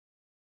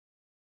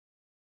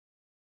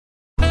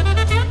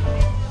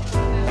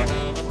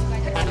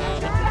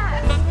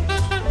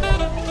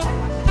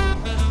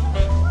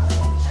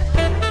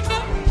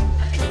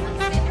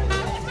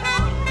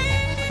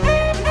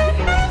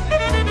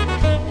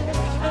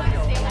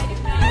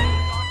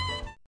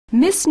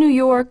Miss New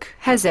York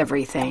has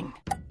everything.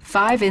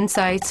 5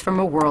 insights from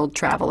a world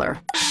traveler.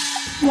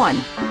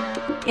 1.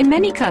 In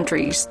many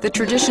countries, the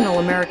traditional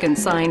American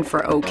sign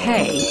for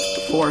OK,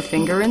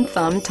 forefinger and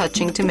thumb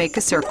touching to make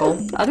a circle,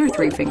 other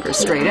 3 fingers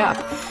straight up,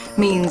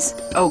 means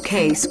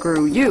OK,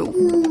 screw you.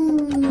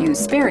 Use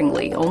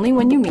sparingly, only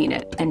when you mean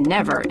it, and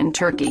never in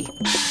Turkey.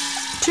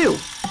 2.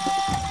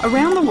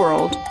 Around the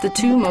world, the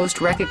 2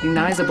 most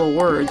recognizable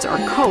words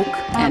are Coke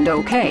and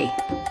OK.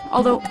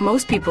 Although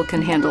most people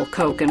can handle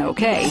Coke and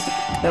OK,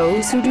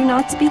 those who do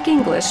not speak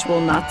English will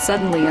not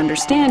suddenly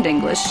understand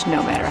English,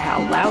 no matter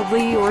how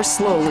loudly or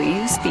slowly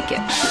you speak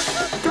it.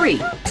 3.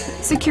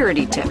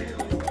 Security tip.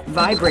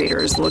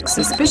 Vibrators look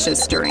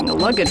suspicious during a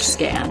luggage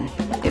scan.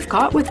 If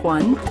caught with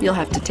one, you'll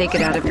have to take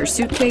it out of your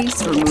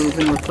suitcase, remove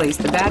and replace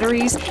the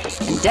batteries,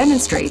 and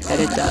demonstrate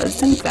that it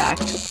does, in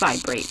fact,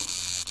 vibrate.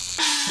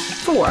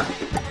 4.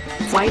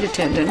 Flight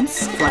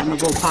attendants,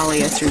 flammable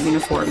polyester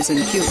uniforms and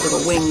cute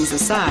little wings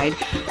aside,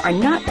 are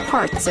not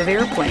parts of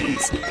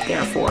airplanes.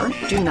 Therefore,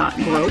 do not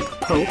grope,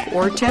 poke,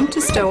 or attempt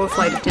to stow a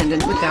flight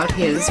attendant without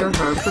his or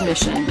her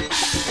permission.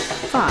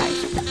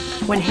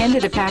 5. When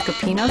handed a pack of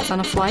peanuts on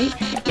a flight,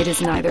 it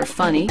is neither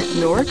funny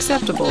nor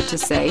acceptable to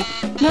say,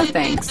 "No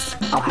thanks,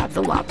 I'll have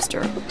the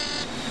lobster."